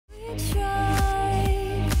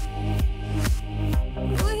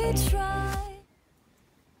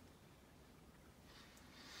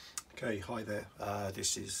Hey, hi there.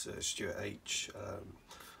 This is Stuart H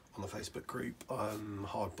on the Facebook group. I'm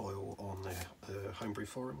Hardboil on the Homebrew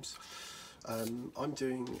forums. I'm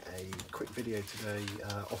doing a quick video today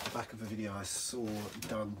off the back of a video I saw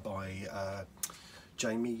done by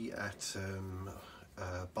Jamie at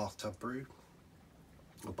Bathtub Brew,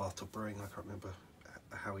 or Bathtub Brewing, I can't remember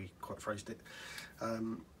how he quite phrased it,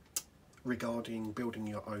 regarding building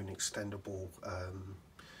your own extendable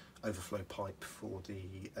overflow pipe for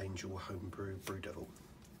the Angel Homebrew BrewDevil.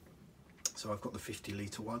 So I've got the 50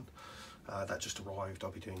 litre one that just arrived.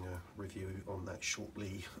 I'll be doing a review on that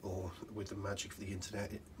shortly, or with the magic of the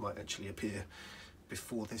internet it might actually appear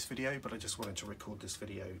before this video, but I just wanted to record this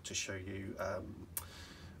video to show you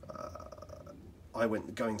I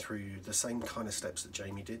went going through the same kind of steps that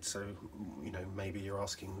Jamie did. So, you know, maybe you're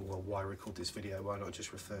asking, well, why record this video? Why not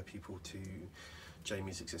just refer people to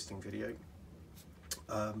Jamie's existing video?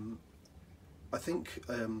 I think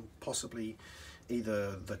possibly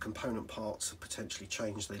either the component parts have potentially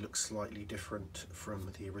changed, they look slightly different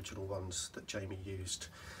from the original ones that Jamie used,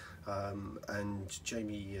 and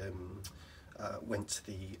Jamie went to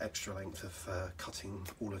the extra length of cutting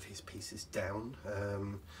all of his pieces down.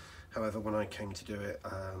 However, when I came to do it,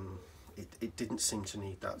 it didn't seem to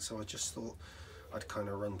need that, so I just thought I'd kind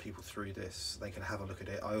of run people through this. They could have a look at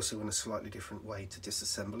it. I also went a slightly different way to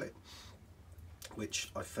disassemble it,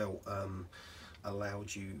 which I felt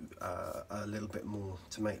allowed you a little bit more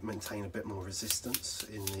to maintain a bit more resistance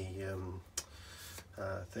in the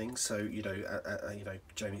thing. So you know,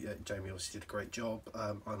 Jamie obviously did a great job.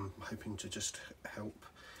 I'm hoping to just help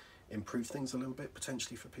improve things a little bit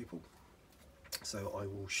potentially for people. So I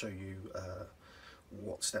will show you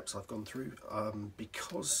what steps I've gone through,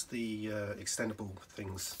 because the extendable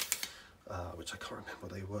things, which I can't remember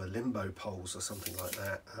what they were, limbo poles or something like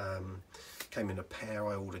that, came in a pair.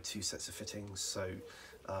 I ordered 2 sets of fittings, so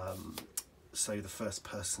the first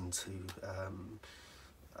person to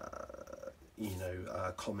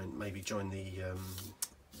comment, maybe join the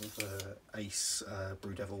Ace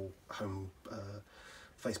BrewDevil home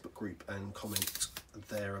Facebook group and comment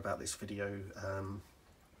there about this video,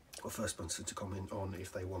 or first person to comment on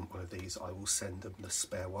if they want one of these, I will send them the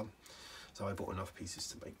spare one. So I bought enough pieces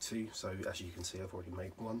to make 2, so as you can see I've already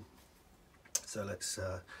made 1. So let's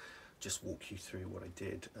just walk you through what I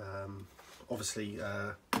did. Obviously,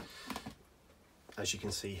 as you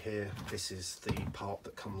can see here, this is the part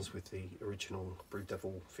that comes with the original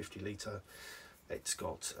BrewDevil 50 litre. It's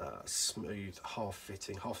got a smooth half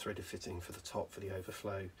threaded fitting for the top for the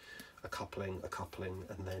overflow, a coupling,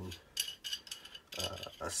 and then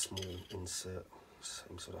a small insert,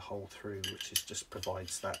 same sort of hole through, which just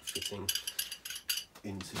provides that fitting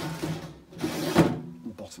into the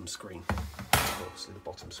bottom screen. Obviously the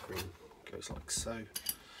bottom screen goes like so,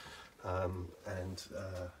 and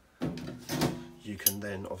you can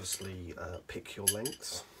then obviously pick your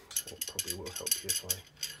lengths. So it probably will help you if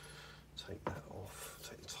I take that off,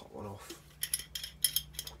 take the top one off,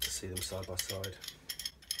 to see them side by side.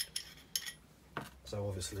 So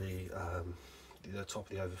obviously the top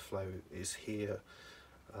of the overflow is here,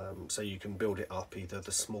 so you can build it up either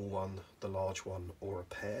the small one, the large one, or a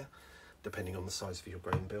pair, depending on the size of your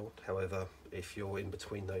grain build. However, if you're in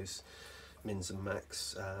between those mins and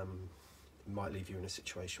max, it might leave you in a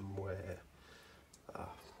situation where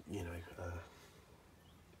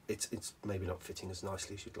it's maybe not fitting as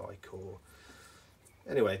nicely as you'd like, or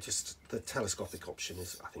anyway, just the telescopic option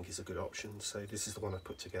I think is a good option. So this is the one I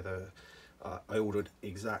put together. I ordered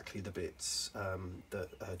exactly the bits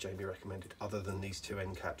that Jamie recommended, other than these 2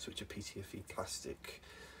 end caps, which are PTFE plastic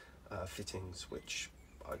fittings, which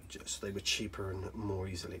they were cheaper and more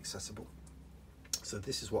easily accessible. So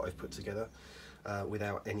this is what I've put together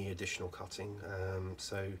without any additional cutting.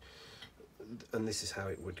 And this is how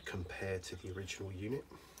it would compare to the original unit.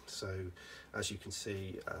 So as you can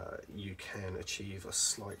see, you can achieve a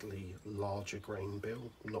slightly larger grain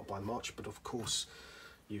bill, not by much, but of course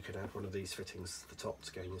you could add one of these fittings to the top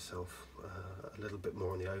to gain yourself a little bit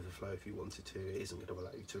more on the overflow if you wanted to. It isn't going to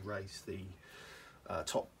allow you to raise the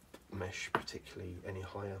top mesh particularly any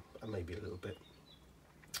higher, and maybe a little bit.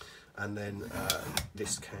 And then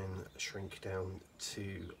this can shrink down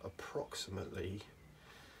to approximately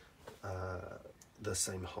the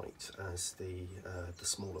same height as the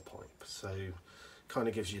smaller pipe, so kind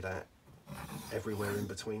of gives you that everywhere in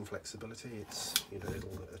between flexibility. It's, you know,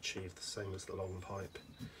 it'll achieve the same as the long pipe,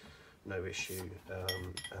 no issue,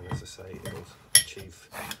 and as I say, it'll achieve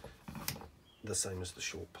the same as the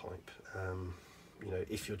short pipe. You know,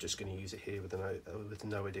 if you're just going to use it here with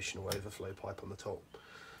no additional overflow pipe on the top,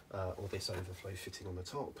 or this overflow fitting on the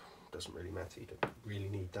top, doesn't really matter. You don't really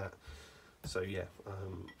need that. So yeah,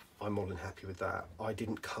 I'm more than happy with that. I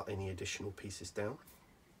didn't cut any additional pieces down.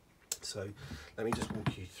 So let me just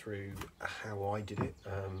walk you through how I did it.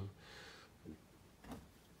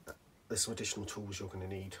 There's some additional tools you're going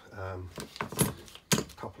to need. A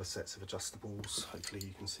couple of sets of adjustables, hopefully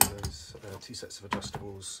you can see those. 2 sets of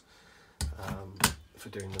adjustables for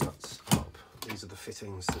doing the nuts up. These are the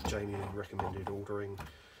fittings that Jamie recommended ordering.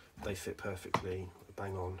 They fit perfectly,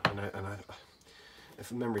 bang on. And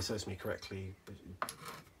if memory serves me correctly,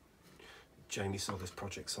 Jamie saw this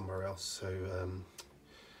project somewhere else, so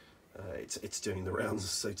it's doing the rounds,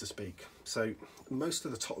 so to speak. So most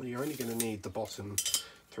of the top, you're only going to need the bottom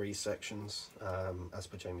 3 sections as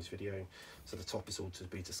per Jamie's video, so the top is all to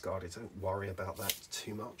be discarded. Don't worry about that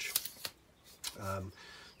too much.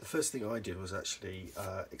 The first thing I did was actually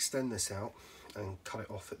extend this out and cut it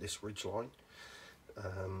off at this ridge line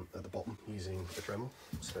at the bottom using a Dremel.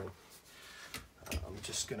 So I'm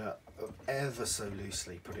just gonna ever so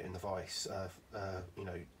loosely put it in the vise. You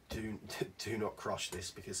know, do not crush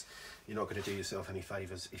this, because you're not going to do yourself any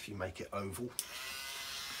favors if you make it oval.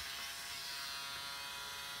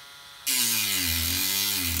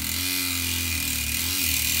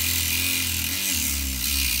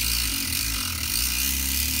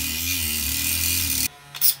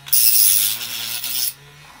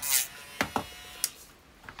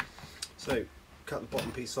 So cut the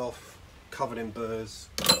bottom piece off, covered in burrs,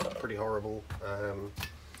 pretty horrible.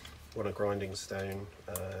 Want a grinding stone.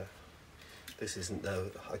 This isn't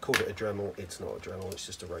I called it a Dremel. It's not a Dremel, it's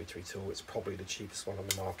just a rotary tool. It's probably the cheapest one on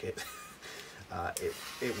the market.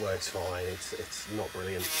 It works fine. It's not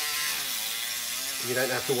brilliant. You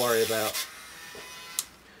don't have to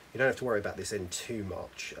worry about this end too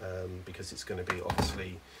much, because it's going to be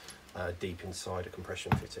obviously deep inside a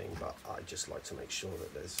compression fitting, but I just like to make sure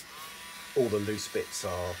that there's all the loose bits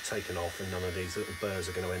are taken off and none of these little burrs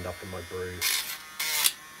are going to end up in my brew.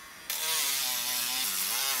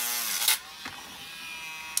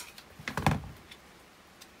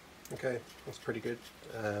 Okay, that's pretty good.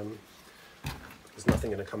 There's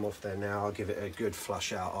nothing going to come off there now. I'll give it a good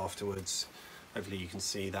flush out afterwards. Hopefully you can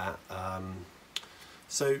see that.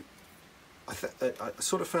 So I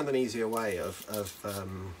sort of found an easier way of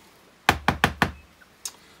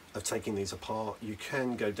taking these apart. You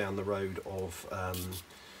can go down the road of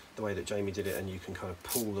the way that Jamie did it, and you can kind of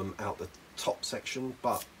pull them out the top section,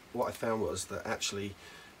 but what I found was that actually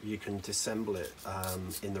you can disassemble it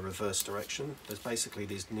in the reverse direction. There's basically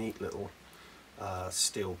these neat little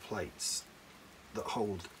steel plates that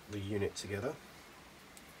hold the unit together.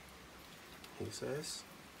 He says.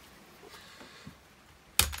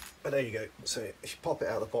 But there you go. So if you pop it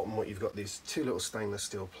out the bottom, what you've got, these 2 little stainless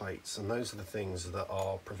steel plates, and those are the things that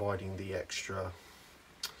are providing the extra,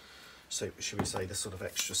 so should we say, the sort of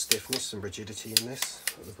extra stiffness and rigidity in this,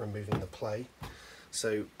 removing the play.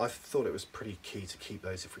 So I thought it was pretty key to keep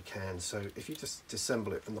those if we can. So if you just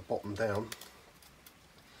disassemble it from the bottom down,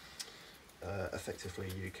 effectively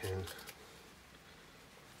you can,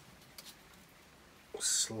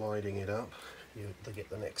 sliding it up, they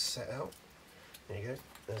get the next set out. There you go,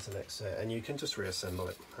 there's the next set, and you can just reassemble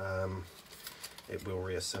it. It will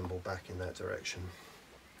reassemble back in that direction.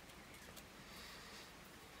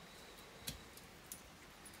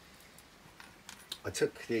 I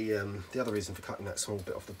took the other reason for cutting that small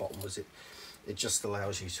bit off the bottom was it just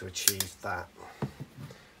allows you to achieve that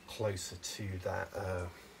closer to that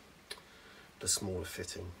the smaller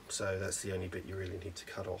fitting. So that's the only bit you really need to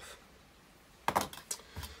cut off.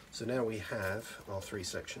 So now we have our 3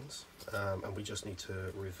 sections, and we just need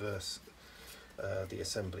to reverse the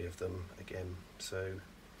assembly of them again. So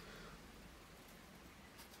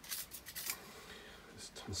it's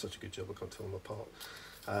done such a good job I can't tell them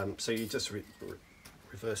apart. So you just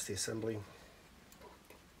reverse the assembly,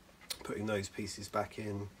 putting those pieces back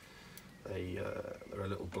in. They're a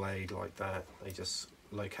little blade like that. They just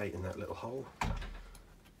locate in that little hole,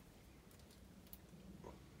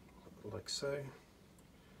 like so.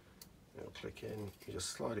 It'll click in. You just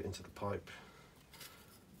slide it into the pipe.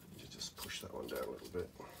 You just push that one down a little bit.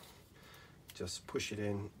 Just push it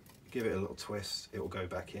in, give it a little twist. It will go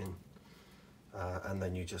back in, and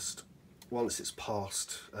then you just, once it's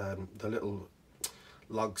past, the little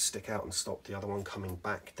lugs stick out and stop the other one coming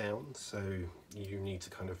back down, so you need to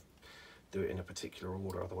kind of do it in a particular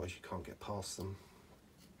order, otherwise you can't get past them.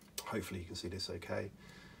 Hopefully you can see this okay.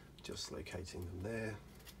 Just locating them there,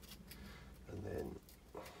 and then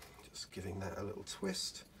just giving that a little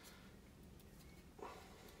twist.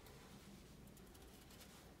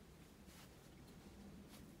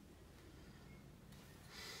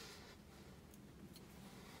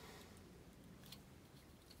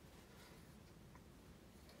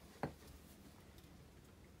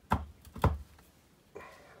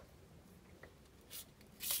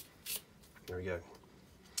 we go.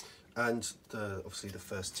 And obviously the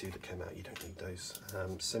first two that came out, you don't need those.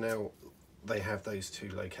 So now they have those two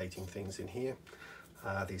locating things in here,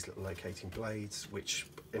 these little locating blades, which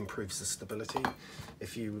improves the stability.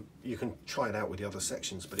 If you can try it out with the other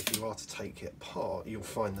sections, but if you are to take it apart, you'll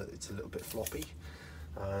find that it's a little bit floppy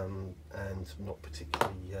and not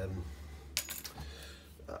particularly.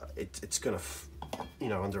 It's going to, you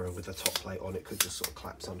know, under with the top plate on, it could just sort of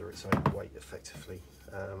collapse under its own weight effectively.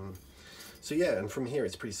 So yeah, and from here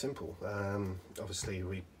it's pretty simple. Obviously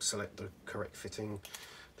we select the correct fitting,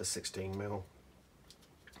 the 16mm,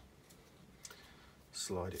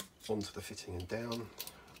 slide it onto the fitting and down.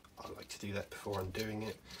 I like to do that before I'm doing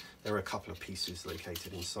it. There are a couple of pieces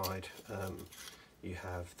located inside. You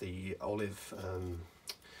have the olive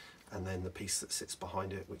and then the piece that sits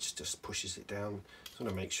behind it, which just pushes it down. So I'm going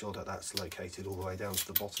to make sure that that's located all the way down to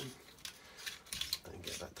the bottom and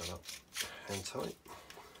get that done up hand tight.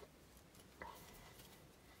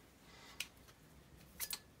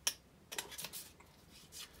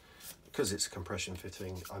 Because it's a compression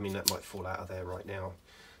fitting, I mean that might fall out of there right now,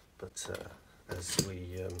 but as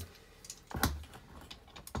we there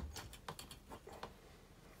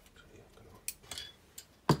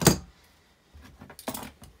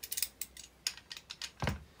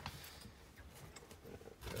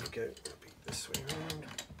we go, repeat this way around.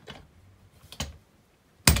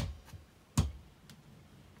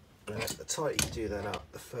 And the tighter you do that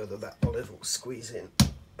up, the further that olive will squeeze in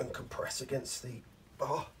and compress against the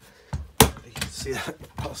bar. You can see that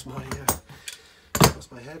past my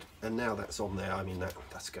head, and now that's on there. I mean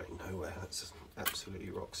that's going nowhere. That's absolutely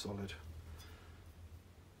rock solid.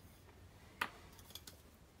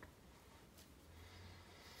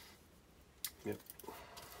 Yep.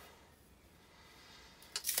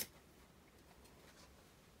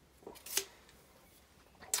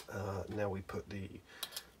 Now we put the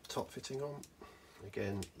top fitting on.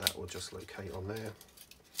 Again, that will just locate on there.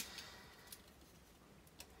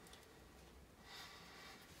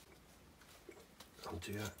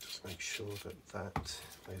 Do that, just make sure that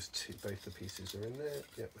both the pieces are in there.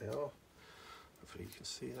 Yep, they are. Hopefully you can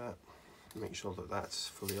see that. Make sure that that's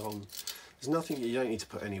fully on. There's nothing, you don't need to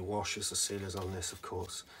put any washers or sealers on this, of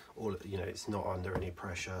course. All, you know, it's not under any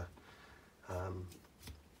pressure, and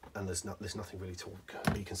there's nothing really to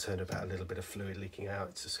be concerned about. A little bit of fluid leaking out,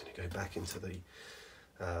 it's just going to go back into the.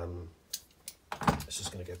 It's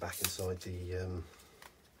just going to go back inside the.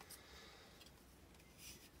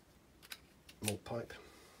 Malt pipe.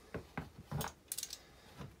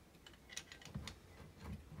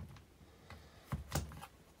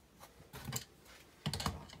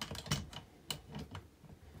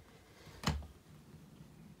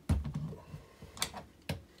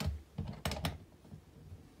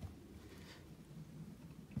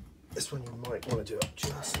 This one you might want to do it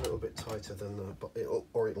just a little bit tighter than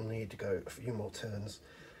or it'll need to go a few more turns,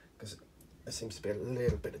 because there seems to be a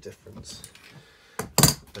little bit of difference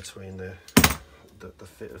between the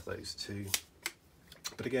fit of those two.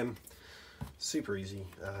 But again, super easy.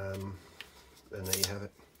 And there you have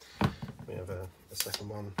it. We have a second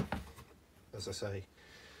one. As I say,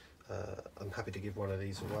 I'm happy to give one of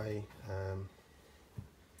these away.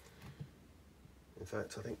 In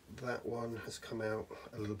fact, I think that one has come out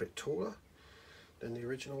a little bit taller than the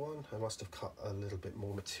original one. I must have cut a little bit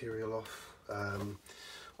more material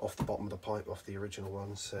off the bottom of the pipe, off the original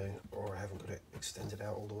one, so, or I haven't got it extended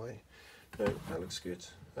out all the way. No, that looks good.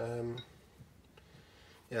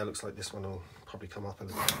 Yeah, it looks like this one will probably come up a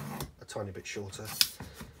tiny bit shorter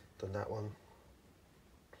than that one.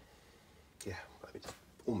 Yeah, I mean,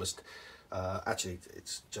 almost. Actually,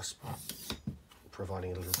 it's just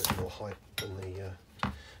providing a little bit more height than the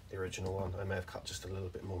original one. I may have cut just a little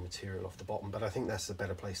bit more material off the bottom, but I think that's the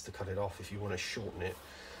better place to cut it off. If you want to shorten it,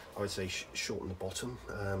 I would say shorten the bottom.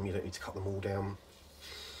 You don't need to cut them all down.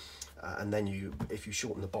 And then if you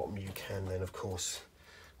shorten the bottom, you can then of course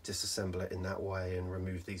disassemble it in that way and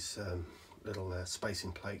remove these little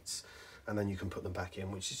spacing plates, and then you can put them back in,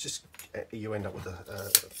 which is just, you end up with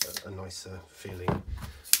a nicer feeling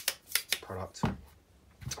product.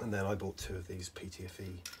 And then I bought 2 of these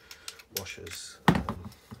PTFE washers. I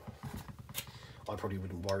probably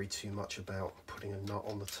wouldn't worry too much about putting a nut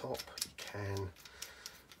on the top. You can.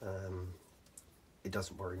 It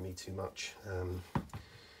doesn't worry me too much.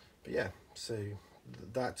 But yeah, so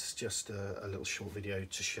that's just a little short video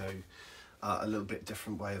to show a little bit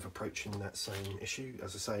different way of approaching that same issue.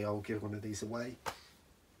 As I say, I'll give one of these away.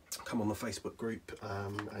 Come on the Facebook group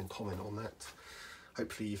and comment on that.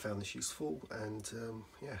 Hopefully you found this useful, and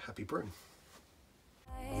yeah, happy brewing.